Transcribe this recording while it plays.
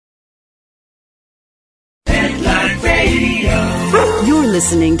You're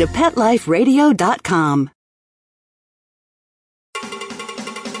listening to PetLifeRadio.com.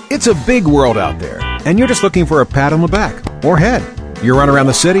 It's a big world out there, and you're just looking for a pat on the back or head. You run around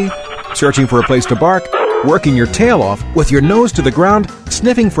the city, searching for a place to bark, working your tail off with your nose to the ground,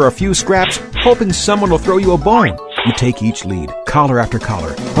 sniffing for a few scraps, hoping someone will throw you a bone. You take each lead, collar after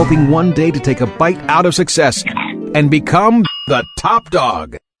collar, hoping one day to take a bite out of success and become the top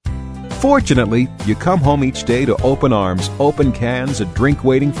dog. Fortunately, you come home each day to open arms, open cans, a drink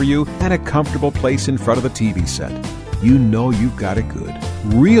waiting for you, and a comfortable place in front of the TV set. You know you've got it good,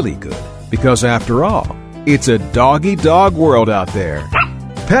 really good, because after all, it's a doggy-dog world out there.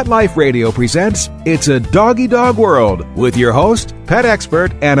 Pet Life Radio presents It's a Doggy Dog World with your host, pet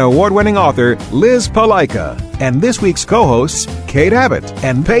expert, and award-winning author Liz Palaika, and this week's co-hosts Kate Abbott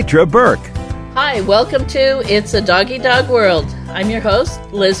and Petra Burke. Hi, welcome to It's a Doggy Dog World. I'm your host,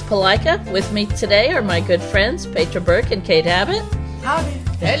 Liz Palaika. With me today are my good friends, Petra Burke and Kate Abbott. Howdy.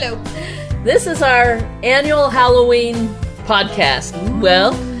 Hello. This is our annual Halloween podcast.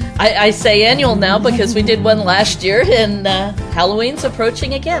 Well, I say annual now because we did one last year, and Halloween's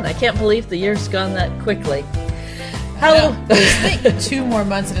approaching again. I can't believe the year's gone that quickly. Just think, 2 more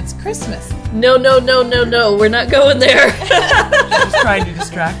months and it's Christmas. No, we're not going there. She was trying to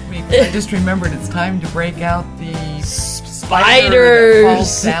distract me because I just remembered it's time to break out the spider that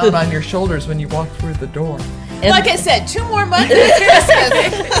falls down on your shoulders when you walk through the door. And like I said, 2 more months and it's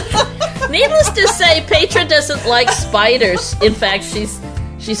Christmas. Needless to say, Petra doesn't like spiders. In fact, she's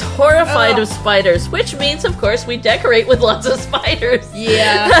horrified of spiders, which means, of course, we decorate with lots of spiders.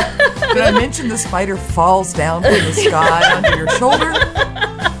 Yeah. Did I mention the spider falls down from the sky onto your shoulder?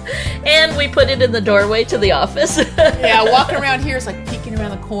 And we put it in the doorway to the office. Yeah, walking around here is like peeking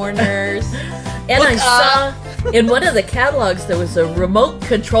around the corners. And I saw in one of the catalogs there was a remote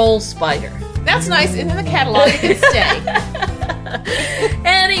control spider. That's nice. And in the catalog, it can stay.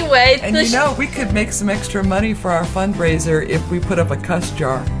 Anyway. And we could make some extra money for our fundraiser if we put up a cuss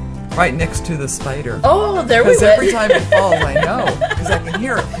jar right next to the spider. Oh, there we go. Because every time it falls, I know. Because I can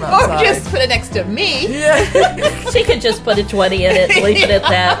hear it from outside. Or just put it next to me. Yeah. She could just put a 20 in it, leave it at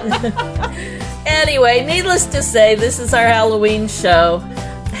that. Anyway, needless to say, this is our Halloween show.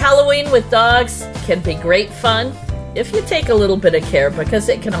 Halloween with dogs can be great fun if you take a little bit of care, because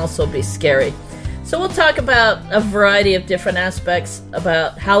it can also be scary. So we'll talk about a variety of different aspects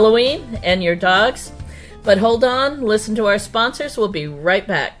about Halloween and your dogs. But hold on, listen to our sponsors. We'll be right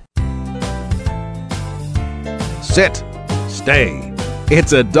back. Sit. Stay.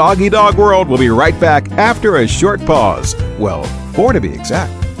 It's a Doggy Dog World. We'll be right back after a short pause. Well, 4 to be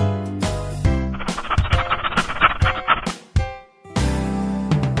exact.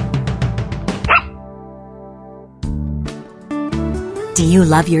 Do you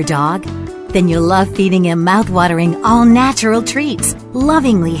love your dog? Then you'll love feeding him mouth-watering, all-natural treats,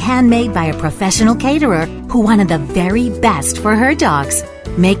 lovingly handmade by a professional caterer who wanted the very best for her dogs.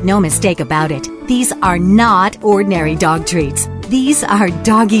 Make no mistake about it, these are not ordinary dog treats. These are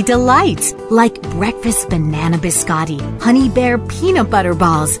doggy delights, like breakfast banana biscotti, honey bear peanut butter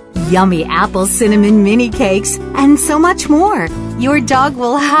balls, yummy apple cinnamon mini cakes, and so much more. Your dog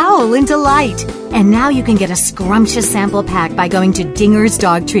will howl in delight. And now you can get a scrumptious sample pack by going to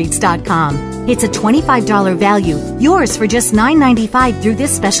dingersdogtreats.com. It's a $25 value, yours for just $9.95 through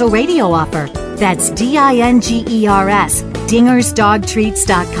this special radio offer. That's DINGERS,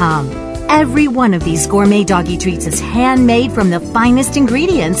 dingersdogtreats.com. Every one of these gourmet doggy treats is handmade from the finest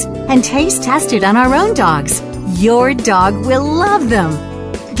ingredients and taste tested on our own dogs. Your dog will love them.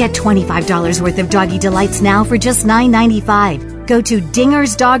 Get $25 worth of doggy delights now for just $9.95. Go to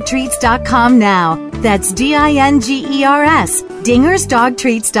dingersdogtreats.com now. That's DINGERS,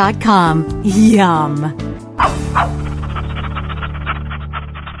 dingersdogtreats.com. Yum.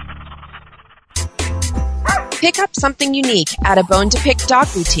 Pick up something unique at A Bone to Pick Dog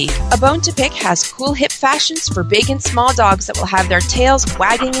Boutique. A Bone to Pick has cool hip fashions for big and small dogs that will have their tails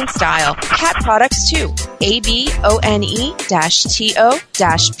wagging in style. Cat products too.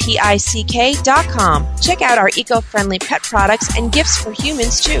 ABONE-TO-PICK.com. Check out our eco-friendly pet products and gifts for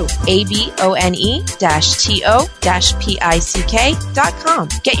humans too. ABONE-TO-PICK.com.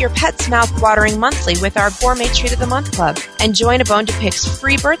 Get your pet's mouth watering monthly with our Gourmet Treat of the Month Club and join A Bone to Pick's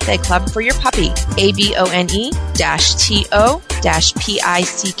free birthday club for your puppy. ABONE-TO-PICK.com.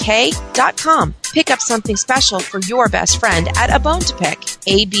 Pick up something special for your best friend at A Bone to Pick.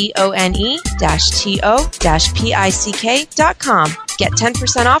 ABONE-TO-PICK.com. Get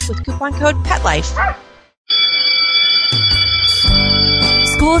 10% off with coupon code PETLIFE.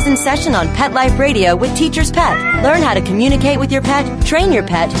 School's in session on Pet Life Radio with Teacher's Pet. Learn how to communicate with your pet, train your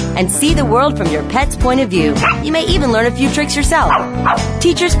pet, and see the world from your pet's point of view. You may even learn a few tricks yourself.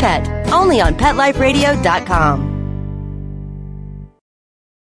 Teacher's Pet, only on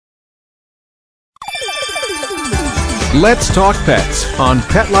PetLifeRadio.com. Let's Talk Pets on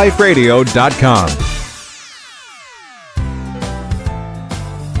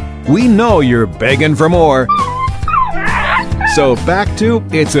PetLifeRadio.com. We know you're begging for more. So back to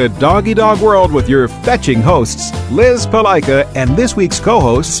It's a Doggy Dog World with your fetching hosts, Liz Palaika, and this week's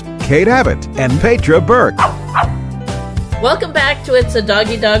co-hosts, Kate Abbott and Petra Burke. Welcome back to It's a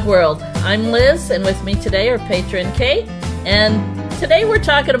Doggy Dog World. I'm Liz, and with me today are Petra and Kate, and today we're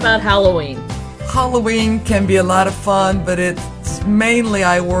talking about Halloween. Halloween can be a lot of fun, but it's mainly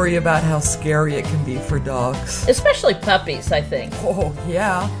I worry about how scary it can be for dogs. Especially puppies, I think. Oh,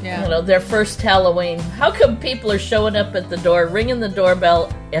 yeah. You know, their first Halloween. How come people are showing up at the door, ringing the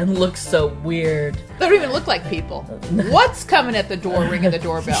doorbell, and look so weird? They don't even look like people. What's coming at the door, ringing the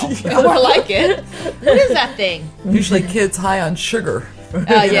doorbell? More like it. What is that thing? Usually kids high on sugar.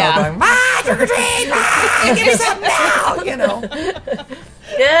 Yeah. Going, trick or treat, give me something now, you know.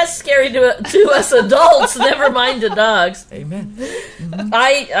 Yeah, it's scary to us adults, never mind to dogs. Amen. Mm-hmm.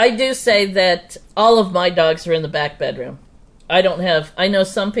 I do say that all of my dogs are in the back bedroom. I know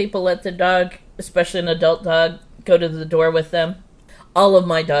some people let their dog, especially an adult dog, go to the door with them. All of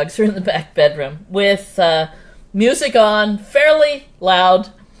my dogs are in the back bedroom with music on, fairly loud,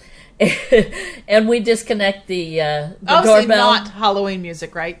 and we disconnect the doorbell. So not Halloween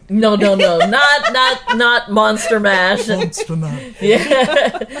music, right? No, not Monster Mash. Monster Mash.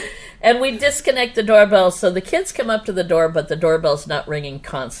 Yeah, and we disconnect the doorbell so the kids come up to the door, but the doorbell's not ringing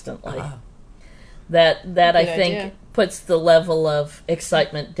constantly. That I think idea. Puts the level of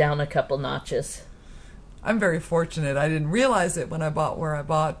excitement down a couple notches. I'm very fortunate. I didn't realize it when I bought where I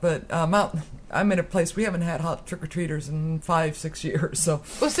bought, but I'm in a place we haven't had hot trick-or-treaters in 5-6 years. So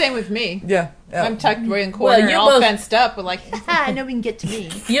Well, same with me. yeah. I'm tucked away in the corner and all both- fenced up, but like, nobody can get to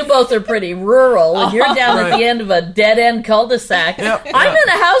me. You both are pretty rural, and you're down at the end of a dead-end cul-de-sac. Yep, I'm in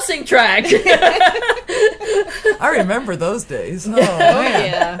a housing tract. I remember those days. Oh,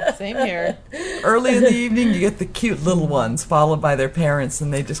 Yeah, same here. Early in the evening, you get the cute little ones followed by their parents,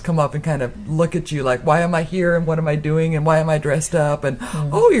 and they just come up and kind of look at you like, why am I here, and what am I doing, and why am I dressed up, and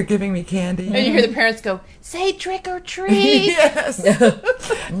oh, you're giving me candy. And you hear the parents go, say trick or treat. Yes.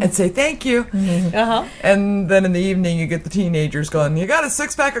 And say thank you. Uh-huh. And then in the evening, you get the teenagers going, you got a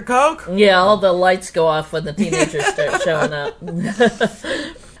 6-pack of Coke? Yeah, all the lights go off when the teenagers start showing up.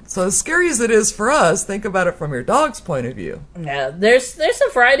 So as scary as it is for us, think about it from your dog's point of view. Yeah, there's a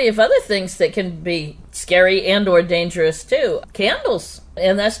variety of other things that can be scary and or dangerous too. Candles,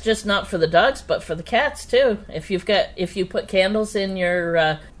 and that's just not for the dogs, but for the cats too. If you put candles in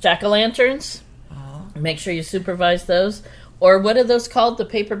your jack-o'-lanterns, make sure you supervise those. Or what are those called? The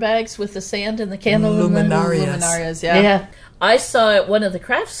paper bags with the sand and the candle in them? Luminarias, yeah. Yeah. I saw at one of the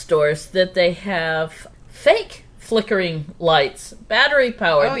craft stores that they have fake flickering lights, battery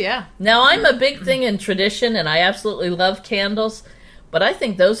powered. Oh, yeah. Now, I'm a big thing in tradition, and I absolutely love candles, but I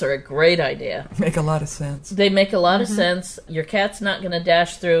think those are a great idea. Make a lot of sense. They make a lot of sense. Your cat's not going to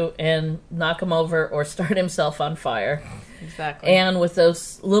dash through and knock him over or start himself on fire. Exactly. And with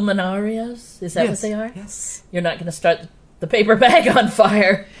those luminarias, is that what they are? Yes. You're not going to start the paper bag on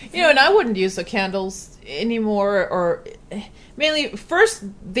fire. You know, and I wouldn't use the candles anymore, or mainly first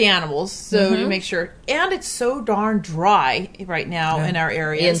the animals, so to make sure. And it's so darn dry right now in our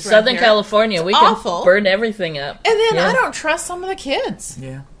area. In Southern California, we can burn everything up. And then I don't trust some of the kids.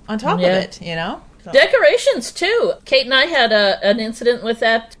 Yeah. On top of it, you know. So. Decorations too. Kate and I had an incident with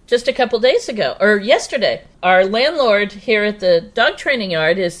that just a couple days ago, or yesterday. Our landlord here at the dog training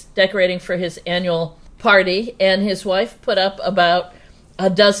yard is decorating for his annual party, and his wife put up about a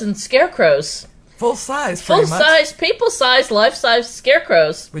dozen scarecrows. Full size, people-size, life-size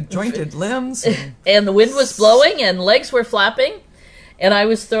scarecrows. With jointed limbs. And the wind was blowing and legs were flapping. And I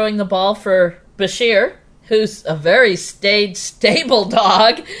was throwing the ball for Bashir, who's a very stable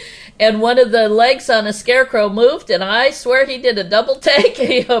dog. And one of the legs on a scarecrow moved, and I swear he did a double take.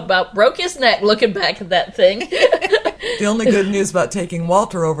 He about broke his neck looking back at that thing. The only good news about taking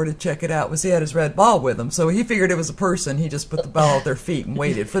Walter over to check it out was he had his red ball with him, so he figured it was a person. He just put the ball at their feet and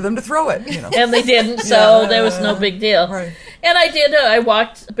waited for them to throw it. You know. And they didn't, so there was no big deal. Right. And I did. I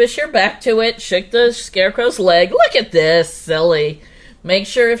walked Bashir back to it, shook the scarecrow's leg. Look at this, silly. Make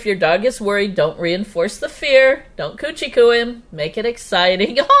sure if your dog is worried, don't reinforce the fear. Don't coochie-coo him. Make it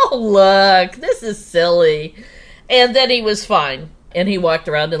exciting. Oh, look, this is silly. And then he was fine. And he walked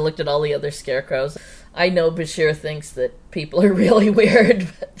around and looked at all the other scarecrows. I know Bashir thinks that people are really weird.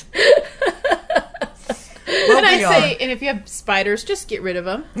 And I say, and if you have spiders, just get rid of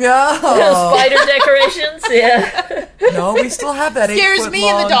them. Yeah. Spider decorations, yeah. No, we still have that 8 foot Scares me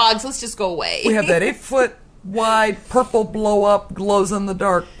and the dogs. Let's just go away. We have that 8 foot wide purple blow up, glows in the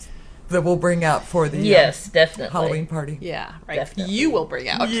dark that we'll bring out for the yes, definitely Halloween party. Yeah, right. Definitely. You will bring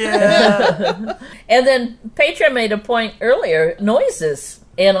out. Yeah. And then Petra made a point earlier, noises.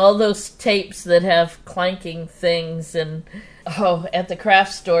 And all those tapes that have clanking things. And, at the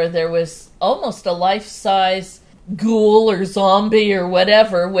craft store, there was almost a life-size ghoul or zombie or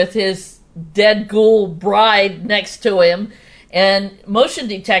whatever with his dead ghoul bride next to him. And motion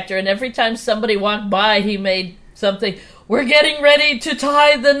detector. And every time somebody walked by, he made something, "We're getting ready to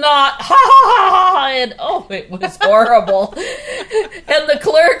tie the knot." Ha ha ha! And it was horrible. And the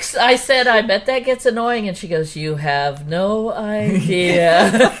clerks, I said, "I bet that gets annoying." And she goes, "You have no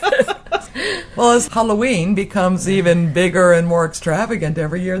idea." Well, as Halloween becomes even bigger and more extravagant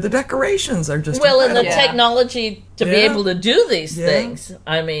every year, the decorations are just and the incredible. technology to be able to do these things.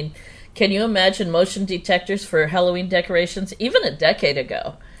 I mean, can you imagine motion detectors for Halloween decorations even a decade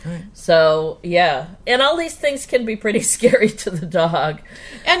ago? Right. So, yeah. And all these things can be pretty scary to the dog.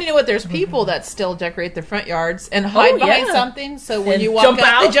 And you know what? There's people that still decorate their front yards and hide behind something. So when And you walk jump out,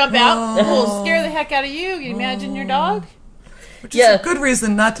 out. they jump out. It will scare the heck out of you. You imagine your dog? Which is a good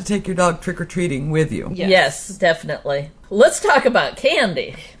reason not to take your dog trick-or-treating with you. Yes, definitely. Let's talk about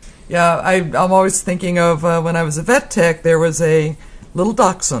candy. Yeah, I'm always thinking of when I was a vet tech, there was a little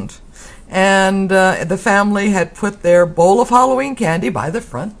dachshund. And the family had put their bowl of Halloween candy by the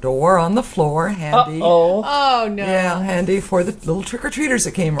front door on the floor, handy. Oh, no. Yeah, handy for the little trick-or-treaters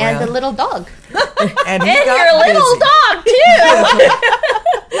that came around. And the little dog. And he And got your little busy. dog, too!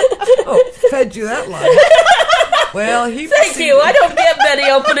 Oh, fed you that line. Well, he Thank you. I don't get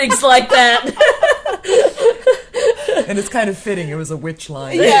many openings like that. And it's kind of fitting. It was a witch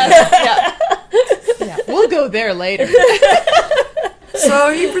line. Yeah. We'll go there later.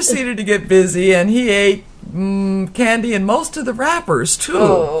 So he proceeded to get busy, and he ate candy and most of the wrappers, too.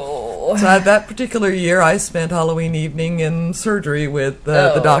 Oh. So that particular year, I spent Halloween evening in surgery with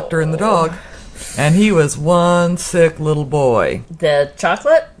the doctor and the dog. And he was one sick little boy. The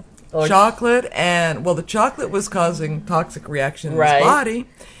chocolate? Chocolate, and, well, the chocolate was causing toxic reaction in Right. his body.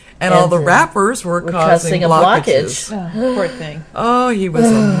 And all the wrappers were causing a blockages. blockage. Poor thing. Oh, he was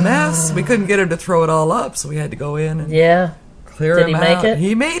a mess. We couldn't get him to throw it all up, so we had to go in and clear Did him he make out. it?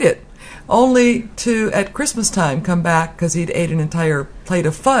 He made it. Only to, at Christmas time, come back because he'd ate an entire plate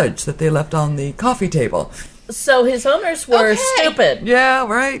of fudge that they left on the coffee table. So his owners were stupid. Yeah,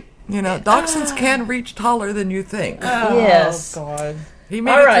 right. You know, dachshunds can reach taller than you think. Yes. Oh, God. He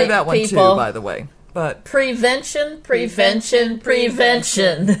made All it right, through that one, people. too, by the way. But Prevention. I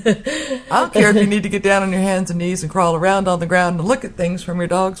don't care if you need to get down on your hands and knees and crawl around on the ground and look at things from your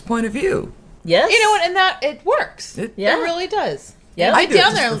dog's point of view. Yes. You know what? And that, it works. It really does. Yeah. I Get do it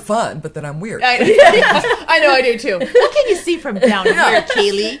down just there. for fun, but then I'm weird. I know, I do too. What can you see from down here,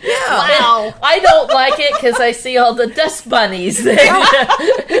 Kaylee? Wow. I don't like it because I see all the dust bunnies there.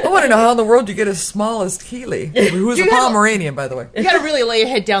 I want to know how in the world you get as small as Keely, who's a Pomeranian, by the way. You gotta really lay your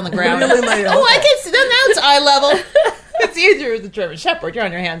head down the ground. Really lay it Oh, I down. can see. Then now it's eye level. It's easier with the German Shepherd. You're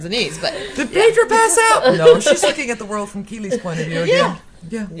on your hands and knees, but Did Pedro pass out? No, she's looking at the world from Keely's point of view again.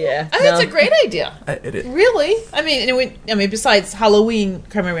 Yeah. Yeah. I think it's a great idea. It is. Really? I mean, besides Halloween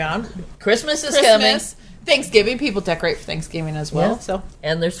coming around, Christmas is coming. Thanksgiving, people decorate for Thanksgiving as well. Yeah. So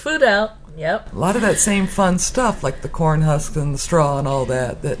And there's food out. Yep. A lot of that same fun stuff, like the corn husks and the straw and all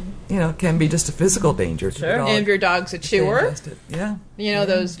that, can be just a physical danger to the dog. and if your dog's a chewer, Ingested. Yeah. you know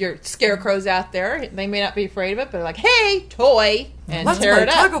your scarecrows out there, they may not be afraid of it, but they're like, hey, toy, and Let's tear play it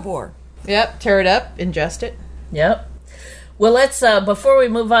up. tug of war. Yep, tear it up, ingest it. Yep. Well, let's, before we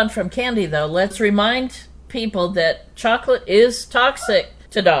move on from candy, though, let's remind people that chocolate is toxic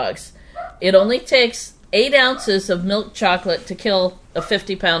to dogs. It only takes 8 ounces of milk chocolate to kill a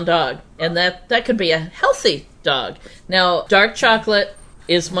 50-pound dog, and that could be a healthy dog. Now, dark chocolate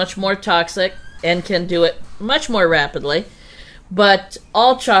is much more toxic and can do it much more rapidly, but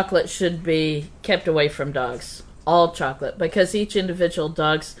all chocolate should be kept away from dogs. All chocolate, because each individual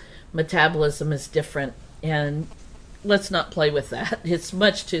dog's metabolism is different, and let's not play with that. It's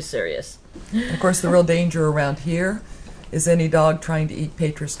much too serious. Of course, the real danger around here is any dog trying to eat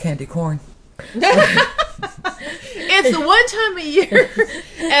Petra's candy corn. It's the one time a year,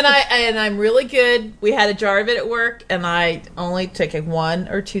 and I'm really good. We had a jar of it at work, and I only took 1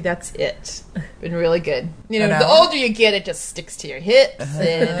 or 2. That's it. Been really good. You know, An the hour? older you get, it just sticks to your hips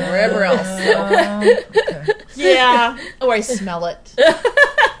and wherever else. So. Yeah, or I smell it.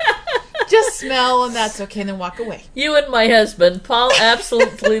 Just smell, and that's okay, and then walk away. You and my husband, Paul,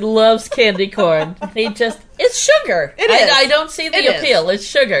 absolutely loves candy corn. It's sugar. It is. I don't see the appeal. It's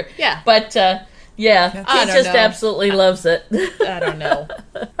sugar. Yeah. But, he just absolutely loves it. I don't know.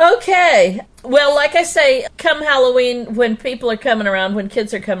 Okay. Well, like I say, come Halloween, when people are coming around, when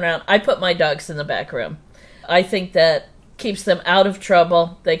kids are coming around, I put my dogs in the back room. I think that keeps them out of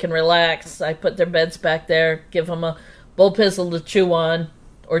trouble. They can relax. I put their beds back there, give them a bull pizzle to chew on,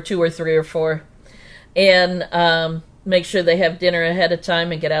 or 2 or 3 or 4, and make sure they have dinner ahead of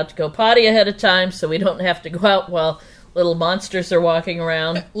time and get out to go potty ahead of time so we don't have to go out while little monsters are walking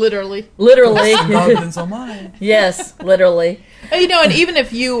around. Literally. Yes, literally. And even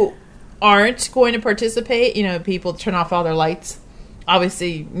if you aren't going to participate, people turn off all their lights.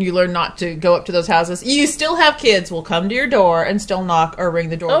 Obviously, you learn not to go up to those houses. You still have kids will come to your door and still knock or ring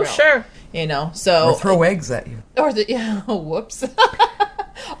the doorbell. Oh, sure. So or throw eggs at you. Whoops.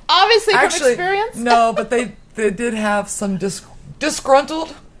 Obviously, from experience. No, but they did have some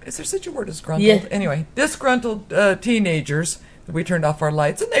disgruntled. Is there such a word, disgruntled? Yeah. Anyway, disgruntled teenagers. We turned off our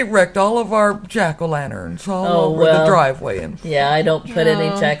lights, and they wrecked all of our jack-o'-lanterns all over the driveway. Yeah, I don't put any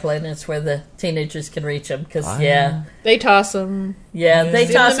jack-o'-lanterns where the teenagers can reach them, because, they toss them. Yeah, they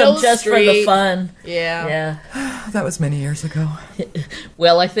toss them just for the fun. Yeah. That was many years ago.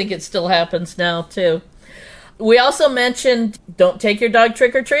 Well, I think it still happens now, too. We also mentioned, don't take your dog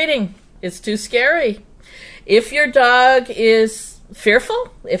trick-or-treating. It's too scary. If your dog is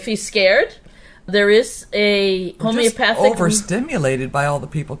fearful, if he's scared, there is a homeopathic... Just overstimulated by all the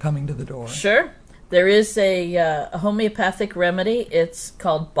people coming to the door. Sure. There is a homeopathic remedy. It's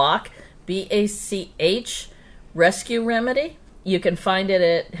called BACH, B-A-C-H, rescue remedy. You can find it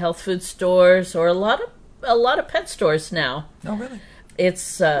at health food stores or a lot of pet stores now. Oh, really?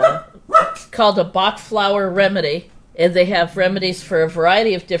 It's called a Bach flower remedy, and they have remedies for a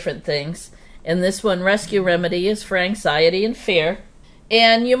variety of different things. And this one, rescue remedy, is for anxiety and fear.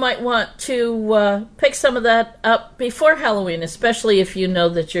 And you might want to pick some of that up before Halloween, especially if you know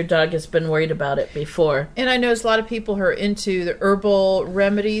that your dog has been worried about it before. And I know a lot of people who are into the herbal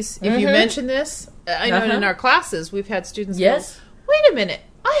remedies. If you mention this, I know in our classes we've had students go, wait a minute,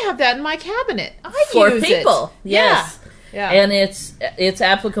 I have that in my cabinet. I for use people, it. yes. Yeah. And it's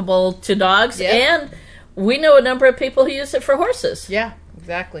applicable to dogs, Yeah. and we know a number of people who use it for horses. Yeah,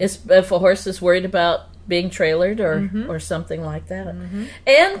 exactly. If a horse is worried about being trailered or something like that. And,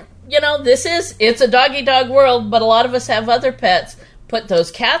 it's a dog world, but a lot of us have other pets. Put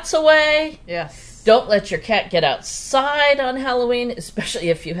those cats away. Yes. Don't let your cat get outside on Halloween, especially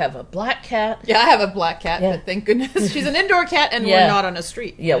if you have a black cat. Yeah, I have a black cat, but thank goodness she's an indoor cat and we're not on a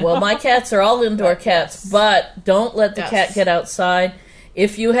street. Yeah, well, my cats are all indoor cats, but don't let the cat get outside.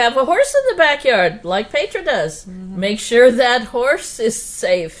 If you have a horse in the backyard, like Petra does, make sure that horse is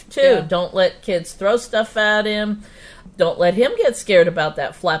safe, too. Yeah. Don't let kids throw stuff at him. Don't let him get scared about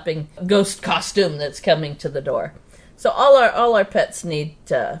that flapping ghost costume that's coming to the door. So all our pets need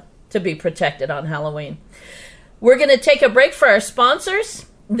to be protected on Halloween. We're going to take a break for our sponsors.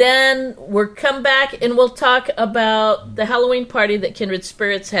 Then we'll come back and we'll talk about the Halloween party that Kindred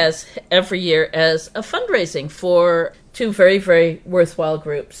Spirits has every year as a fundraising for 2 very, very worthwhile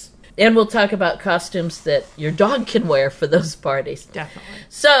groups. And we'll talk about costumes that your dog can wear for those parties. Definitely.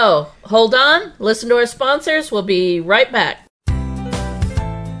 So, hold on. Listen to our sponsors. We'll be right back.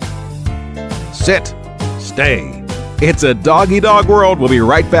 Sit. Stay. It's a dog-eat-dog world. We'll be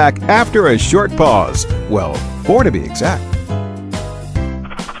right back after a short pause. Well, 4 to be exact.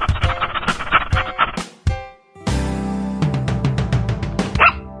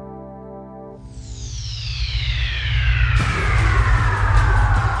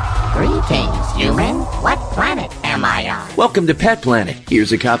 Greetings, human. What planet am I on? Welcome to Pet Planet.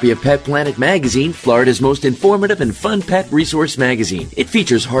 Here's a copy of Pet Planet Magazine, Florida's most informative and fun pet resource magazine. It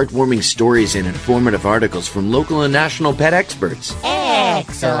features heartwarming stories and informative articles from local and national pet experts.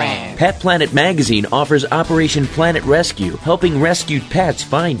 Excellent. Pet Planet Magazine offers Operation Planet Rescue, helping rescued pets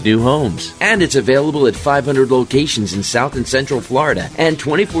find new homes. And it's available at 500 locations in South and Central Florida and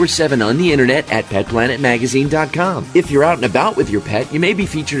 24/7 on the internet at PetPlanetMagazine.com. If you're out and about with your pet, you may be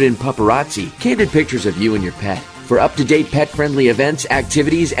featured in Paparazzi, candid pictures of you and your pet. For up-to-date pet-friendly events,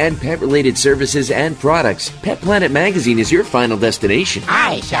 activities, and pet-related services and products, Pet Planet Magazine is your final destination.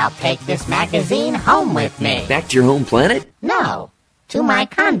 I shall take this magazine home with me. Back to your home planet? No, to my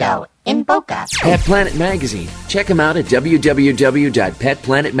condo in Boca. Pet Planet Magazine. Check them out at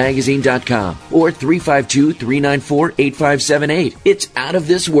www.petplanetmagazine.com or 352-394-8578. It's out of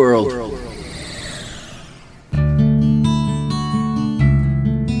this world.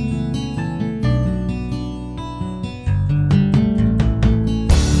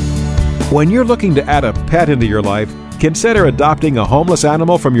 When you're looking to add a pet into your life, consider adopting a homeless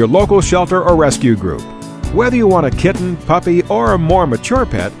animal from your local shelter or rescue group. Whether you want a kitten, puppy, or a more mature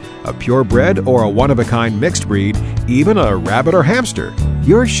pet, a purebred or a one-of-a-kind mixed breed, even a rabbit or hamster,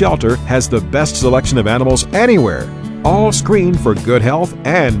 your shelter has the best selection of animals anywhere, all screened for good health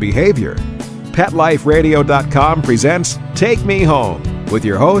and behavior. PetLifeRadio.com presents Take Me Home with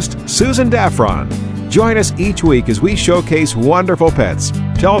your host, Susan Daffron. Join us each week as we showcase wonderful pets,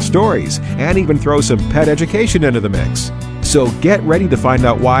 tell stories, and even throw some pet education into the mix. So get ready to find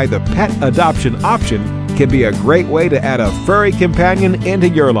out why the pet adoption option can be a great way to add a furry companion into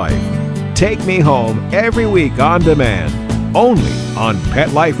your life. Take Me Home every week on demand, only on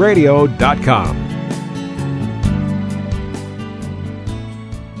PetLifeRadio.com.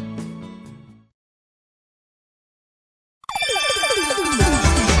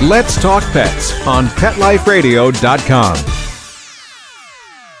 Let's Talk Pets on PetLifeRadio.com.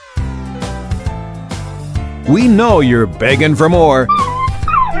 We know you're begging for more.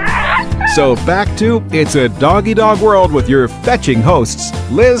 So back to It's a Doggy Dog World with your fetching hosts,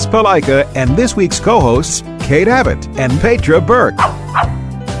 Liz Palaika, and this week's co-hosts, Kate Abbott and Petra Burke.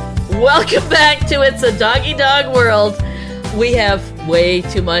 Welcome back to It's a Doggy Dog World. We have way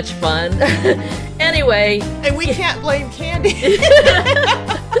too much fun. Anyway. And we can't blame Candy.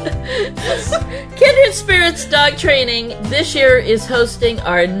 Kindred Spirits Dog Training this year is hosting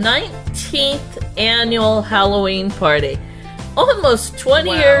our 19th annual Halloween party. Almost 20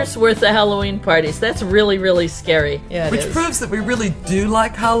 years worth of Halloween parties. That's really, really scary. Yeah, Which proves that we really do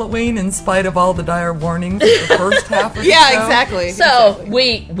like Halloween in spite of all the dire warnings the first half of the show. Exactly. So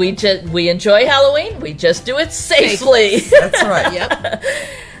we enjoy Halloween. We just do it safely. That's right. Yep.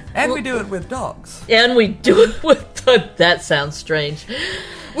 And we do it with dogs. And we do it with that sounds strange.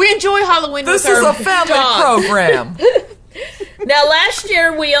 We enjoy Halloween with our dogs. This is a family program. Now, last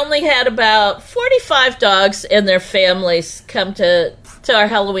year we only had about 45 dogs and their families come to our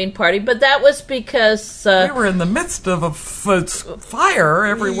Halloween party, but that was because we were in the midst of a fire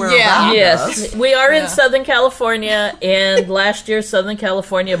everywhere around us. We are in Southern California, and last year Southern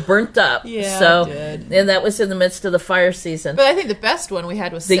California burnt up. And that was in the midst of the fire season. But I think the best one we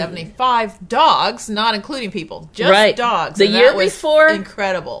had was 75 dogs, not including people, just dogs. The year before,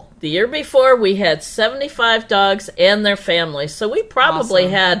 incredible. The year before, we had 75 dogs and their families, so we probably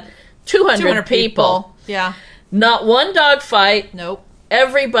had 200 people. Yeah. Not one dog fight. Nope.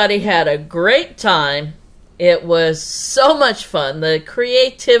 Everybody had a great time. It was so much fun. The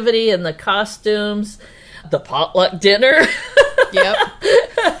creativity and the costumes, the potluck dinner. Yep.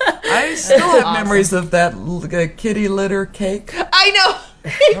 I still have memories of that kitty litter cake. I know.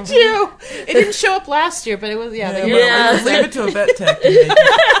 Me too. It didn't show up last year, but it was, leave it to a vet tech.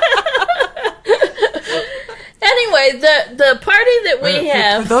 Anyway, the party that we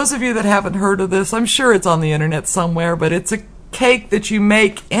have... For those of you that haven't heard of this, I'm sure it's on the internet somewhere, but it's a cake that you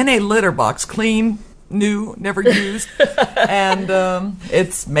make in a litter box, clean, new, never used, and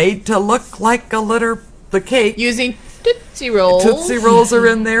it's made to look like the cake. Using Tootsie Rolls. Tootsie Rolls are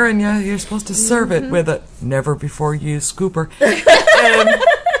in there, and you're supposed to serve it with a never-before-used scooper. And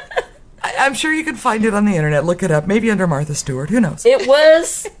I'm sure you can find it on the internet. Look it up. Maybe under Martha Stewart. Who knows? It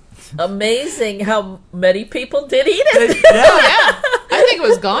was amazing how many people did eat it. Yeah. I think it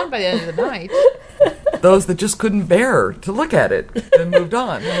was gone by the end of the night. Those that just couldn't bear to look at it and moved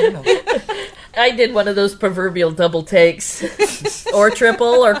on. I did one of those proverbial double takes. Or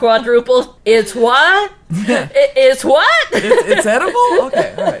triple or quadruple. It's what? It's what? It's edible?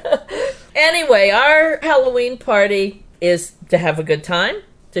 Okay, all right. Anyway, our Halloween party is to have a good time,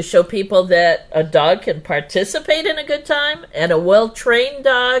 to show people that a dog can participate in a good time, and a well-trained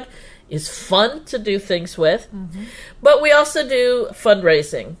dog is fun to do things with. Mm-hmm. But we also do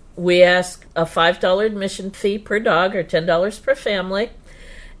fundraising. We ask a $5 admission fee per dog, or $10 per family,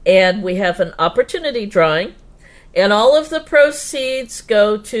 and we have an opportunity drawing, and all of the proceeds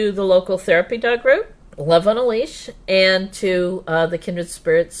go to the local therapy dog group, Love on a Leash, and to the Kindred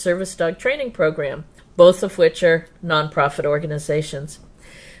Spirits Service Dog Training Program, both of which are nonprofit organizations.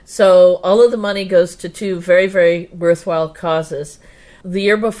 So all of the money goes to two very, very worthwhile causes. The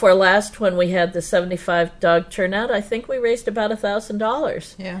year before last, when we had the 75 dog turnout, I think we raised about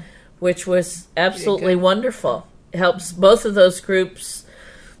 $1,000. Yeah. Which was absolutely wonderful. It helps both of those groups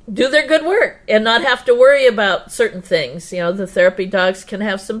do their good work and not have to worry about certain things. You know, the therapy dogs can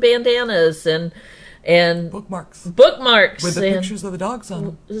have some bandanas and bookmarks with the pictures of the dogs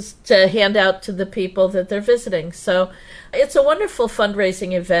on them to hand out to the people that they're visiting. So it's a wonderful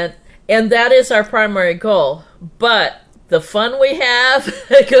fundraising event, and that is our primary goal. But the fun we have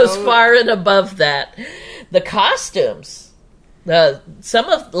goes far and above that. The costumes. some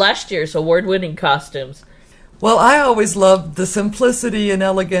of last year's award-winning costumes. Well, I always loved the simplicity and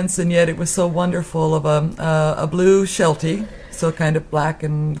elegance, and yet it was so wonderful of a blue Sheltie, so kind of black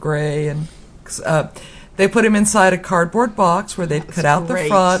and gray, and they put him inside a cardboard box where they'd cut out the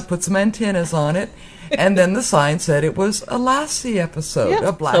front, put some antennas on it, and then the sign said it was a Lassie episode,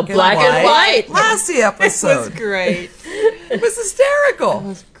 a black, and white Lassie episode. It was great. It was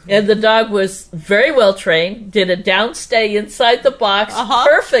hysterical. And the dog was very well trained, did a downstay inside the box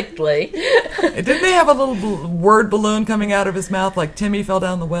perfectly. Didn't they have a little word balloon coming out of his mouth like Timmy fell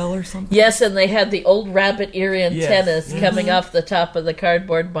down the well or something? Yes, and they had the old rabbit ear antennas coming off the top of the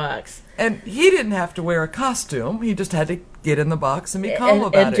cardboard box. And he didn't have to wear a costume. He just had to get in the box and be calm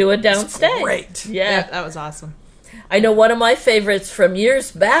about it. And do a downstay. Great. Yeah, that was awesome. I know one of my favorites from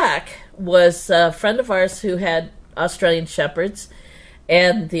years back was a friend of ours who had Australian Shepherds.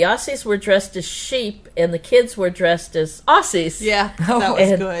 And the Aussies were dressed as sheep, and the kids were dressed as Aussies. Yeah, that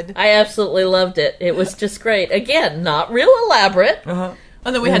was good. I absolutely loved it. It was just great. Again, not real elaborate. And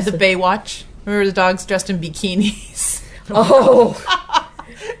then we had the Baywatch. Remember the dogs dressed in bikinis? Oh.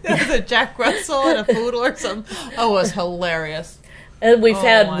 There was a Jack Russell and a poodle or something. Oh, it was hilarious. And we've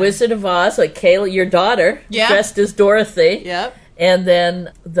had Wizard of Oz, like Kayla, your daughter, dressed as Dorothy. Yep. And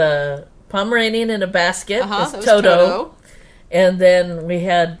then the Pomeranian in a basket as that was Toto. And then we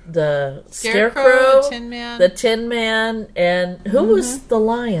had the Scarecrow, the Tin Man, and who was the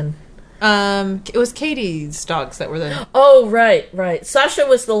lion? It was Katie's dogs that were the... Oh, right. Sasha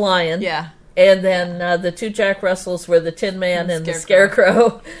was the lion. Yeah. And then the two Jack Russells were the Tin Man and the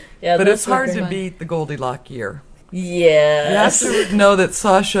Scarecrow. Yeah, but it's hard to beat the Goldilocks year. Yes. You have to know that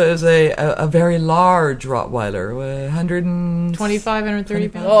Sasha is a very large Rottweiler, 125, 130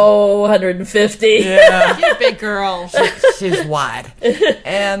 pounds. Oh, 150. Yeah. You're a big girl. She's wide.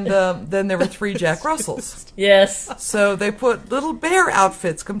 And then there were 3 Jack Russells. Yes. So they put little bear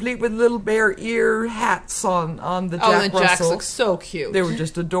outfits, complete with little bear ear hats on the Jack Russells. Oh, the Jacks look so cute. They were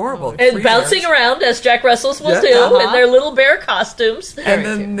just adorable. And bouncing around, as Jack Russells will do, in their little bear costumes. And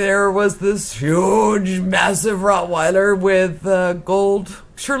then there was this huge, massive Rottweiler with a gold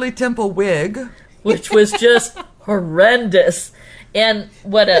Shirley Temple wig. Which was just horrendous. And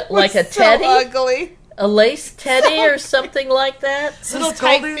like a teddy? So ugly. A lace teddy or something like that. Little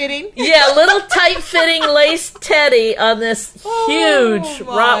tight-fitting. Yeah, little tight-fitting lace teddy on this huge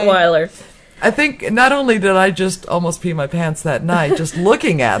Rottweiler. I think not only did I just almost pee my pants that night just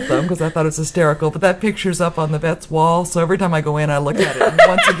looking at them because I thought it was hysterical, but that picture's up on the vet's wall, so every time I go in I look at it, and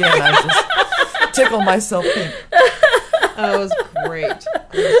once again I just tickle myself pink. Oh, it was great.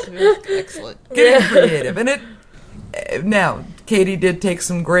 It was excellent. Getting creative. And now, Katie did take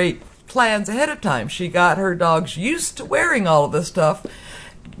some great plans ahead of time. She got her dogs used to wearing all of this stuff,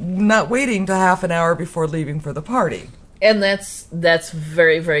 not waiting to half an hour before leaving for the party. And that's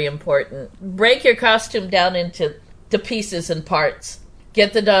very, very important. Break your costume down into pieces and parts.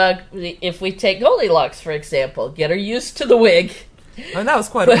 Get the dog, if we take Goldilocks, for example, get her used to the wig. And that was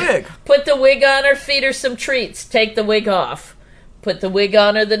quite a wig. Put the wig on her, feed her some treats, take the wig off. Put the wig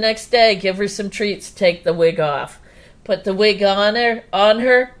on her the next day, give her some treats, take the wig off. Put the wig on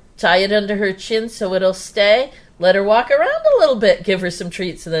her, tie it under her chin so it'll stay. Let her walk around a little bit, give her some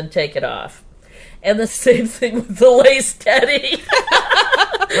treats, and then take it off. And the same thing with the lace teddy.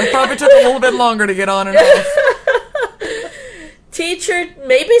 It probably took a little bit longer to get on and off. Teach her,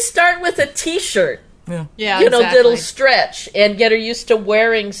 maybe start with a t-shirt. Yeah, little stretch, and get her used to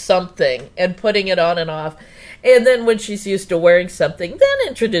wearing something and putting it on and off. And then when she's used to wearing something, then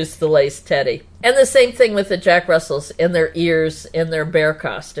introduce the lace teddy. And the same thing with the Jack Russells and their ears and their bear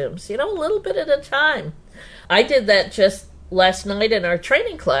costumes. A little bit at a time. I did that just last night in our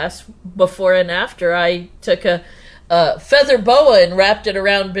training class. Before and after, I took a feather boa and wrapped it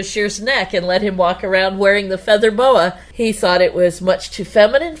around Bashir's neck and let him walk around wearing the feather boa. He thought it was much too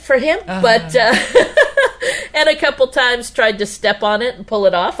feminine for him, but and a couple times tried to step on it and pull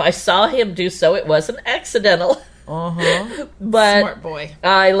it off. I saw him do so. It wasn't accidental. But smart boy.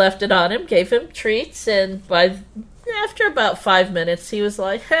 I left it on him, gave him treats, and after about 5 minutes, he was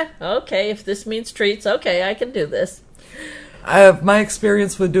like, okay, if this means treats, okay, I can do this. My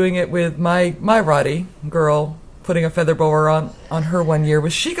experience with doing it with my Roddy girl, putting a feather boa on her one year,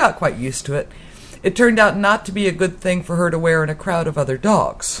 was she got quite used to it. It turned out not to be a good thing for her to wear in a crowd of other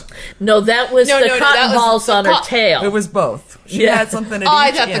dogs. No, that was the cotton balls on her tail. It was both. She had something at each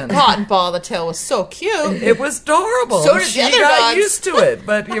I thought end. the cotton ball on the tail was so cute. It was adorable. So did she the other got dogs. used to it,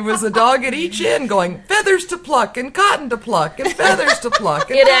 but it was a dog at each end going, feathers to pluck and cotton to pluck and feathers to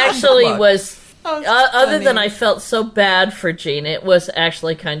pluck and It cotton actually to pluck. was Other than I felt so bad for Jean, it was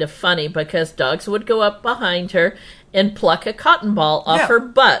actually kind of funny because dogs would go up behind her and pluck a cotton ball off her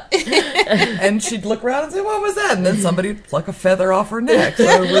butt. And she'd look around and say, what was that? And then somebody would pluck a feather off her neck.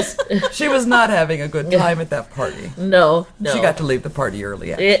 So she was not having a good time at that party. No. She got to leave the party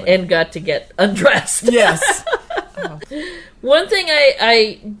early, actually. And got to get undressed. Yes. One thing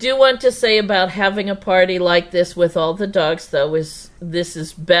I do want to say about having a party like this with all the dogs, though, is this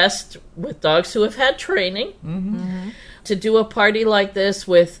is best with dogs who have had training. Mm-hmm. To do a party like this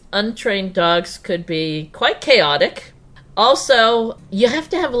with untrained dogs could be quite chaotic. Also, you have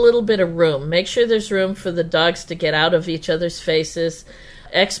to have a little bit of room. Make sure there's room for the dogs to get out of each other's faces.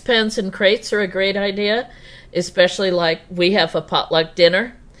 X-pens and crates are a great idea, especially like we have a potluck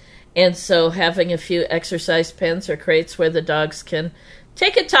dinner. And so having a few exercise pens or crates where the dogs can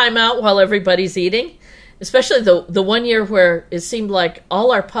take a time out while everybody's eating. Especially the 1 year where it seemed like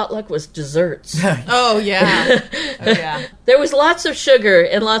all our potluck was desserts. Oh, yeah. There was lots of sugar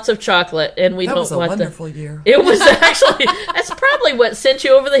and lots of chocolate, and we that don't was a want wonderful year. It was actually, that's probably what sent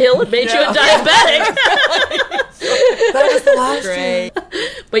you over the hill and made you a diabetic. That was the last year.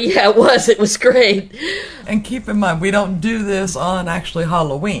 But yeah, it was great. And keep in mind, we don't do this on actually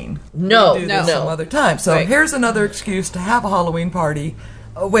Halloween. No, we do this some other time. So here's another excuse to have a Halloween party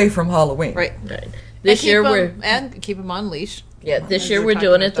away from Halloween. Right. This year and keep them on leash. Yeah, this year we're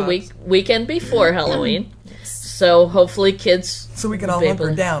doing it the weekend before Halloween. So hopefully kids... So we can all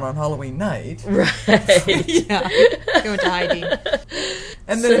hunker down on Halloween night. Right. Yeah. Go into hiding.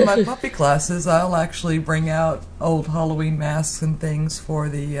 And then in my puppy classes, I'll actually bring out old Halloween masks and things for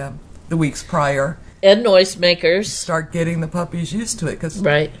the weeks prior. And noisemakers. Start getting the puppies used to it. Because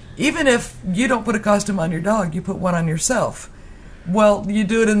right. Even if you don't put a costume on your dog, you put one on yourself. Well, you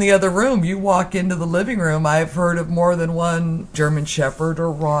do it in the other room. You walk into the living room. I've heard of more than one German Shepherd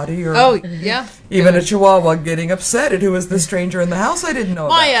or Rottie or even a Chihuahua getting upset at who was the stranger in the house I didn't know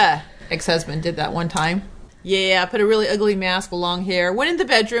about. My ex-husband did that one time. Yeah, put a really ugly mask with long hair. Went in the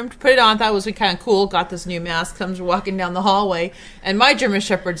bedroom, put it on, thought it was kind of cool, got this new mask, comes walking down the hallway, and my German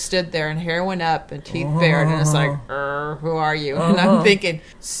Shepherd stood there, and hair went up, and teeth bared, and it's like, who are you? And I'm thinking,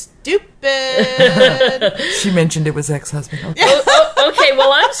 stupid. She mentioned it was ex-husband. Okay. Okay,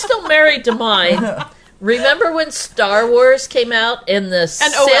 well, I'm still married to mine. Remember when Star Wars came out and the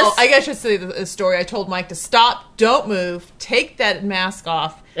Sith? I guess I should say the story. I told Mike to stop, don't move, take that mask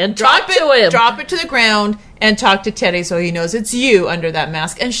off, and talk to him. Drop it to the ground and talk to Teddy so he knows it's you under that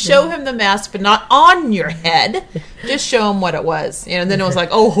mask. And show him the mask, but not on your head. Just show him what it was. And then it was like,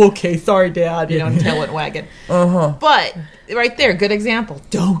 oh, okay, sorry, Dad. Tail went wagging. But right there, good example.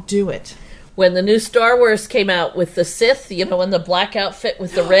 Don't do it. When the new Star Wars came out with the Sith, in the black outfit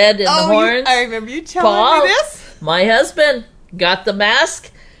with the red and the horns. I remember you telling me this. My husband got the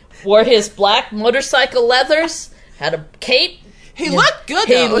mask, wore his black motorcycle leathers, had a cape. He looked good,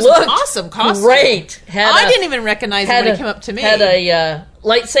 though. It was an awesome costume. Great. I didn't even recognize him when he came up to me. Had a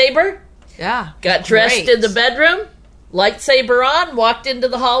lightsaber. Yeah. Got dressed in the bedroom, lightsaber on, walked into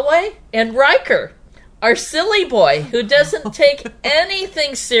the hallway, and Riker, our silly boy, who doesn't take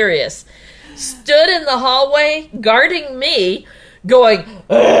anything serious, stood in the hallway guarding me, going,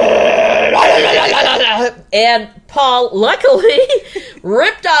 and Paul, luckily,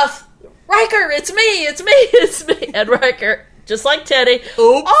 ripped off, Riker, it's me. And Riker, just like Teddy,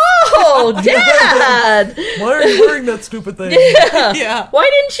 oops. Oh, Dad! Why are you wearing that stupid thing? Yeah. Why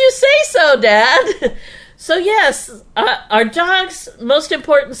didn't you say so, Dad? So yes, our dogs' most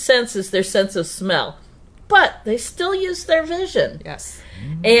important sense is their sense of smell. But they still use their vision. Yes.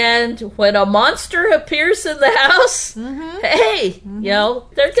 And when a monster appears in the house, hey, they're going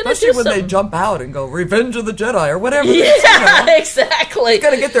to do something. Especially when they jump out and go, Revenge of the Jedi, or whatever. Yeah, exactly.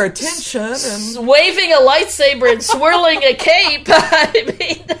 Got to get their attention. And waving a lightsaber and swirling a cape. I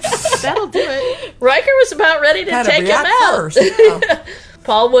mean, that'll do it. Riker was about ready to take him out. First. Yeah.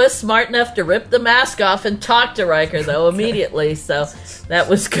 Paul was smart enough to rip the mask off and talk to Riker, though, immediately. So that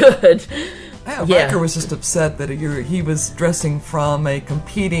was good. Yeah, Riker was just upset that he was dressing from a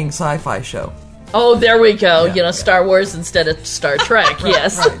competing sci-fi show. Oh, there we go. Yeah, Star Wars instead of Star Trek.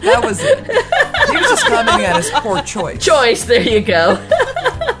 Yes. Right. That was it. He was just commenting on his poor choice. There you go.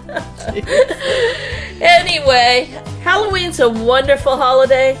 Anyway, Halloween's a wonderful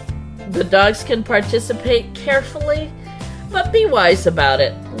holiday. The dogs can participate carefully, but be wise about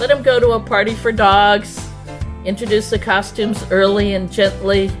it. Let them go to a party for dogs. Introduce the costumes early and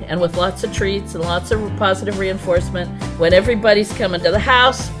gently and with lots of treats and lots of positive reinforcement. When everybody's coming to the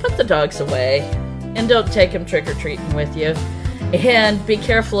house, put the dogs away and don't take them trick-or-treating with you. And be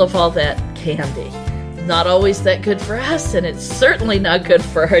careful of all that candy. Not always that good for us, and it's certainly not good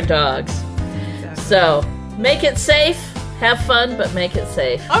for our dogs. So, make it safe. Have fun, but make it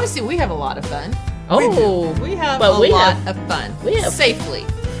safe. Obviously, we have a lot of fun. Oh, we have a lot of fun. We have safely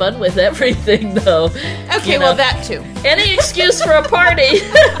fun with everything, though. Okay, well, that too. Any excuse for a party.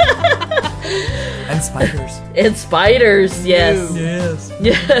 And spiders. And spiders, yes. Yes.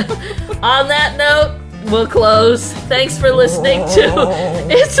 Yeah. On that note, we'll close. Thanks for listening to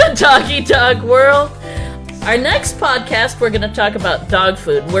It's a Doggy Dog World. Our next podcast, we're going to talk about dog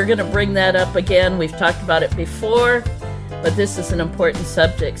food. We're going to bring that up again. We've talked about it before, but this is an important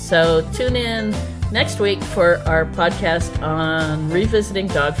subject. So tune in next week for our podcast on revisiting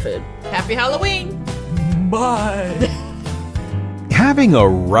dog food. Happy Halloween. Bye. Having a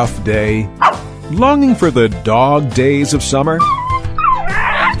rough day? Longing for the dog days of summer?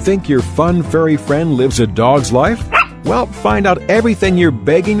 Think your fun furry friend lives a dog's life? Well, find out everything you're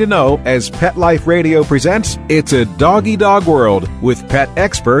begging to know as Pet Life Radio presents It's a Doggy Dog World with pet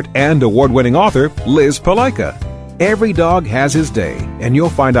expert and award-winning author Liz Palaika. Every dog has his day, and you'll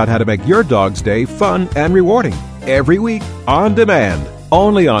find out how to make your dog's day fun and rewarding. Every week, on demand,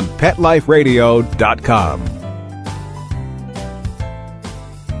 only on PetLifeRadio.com.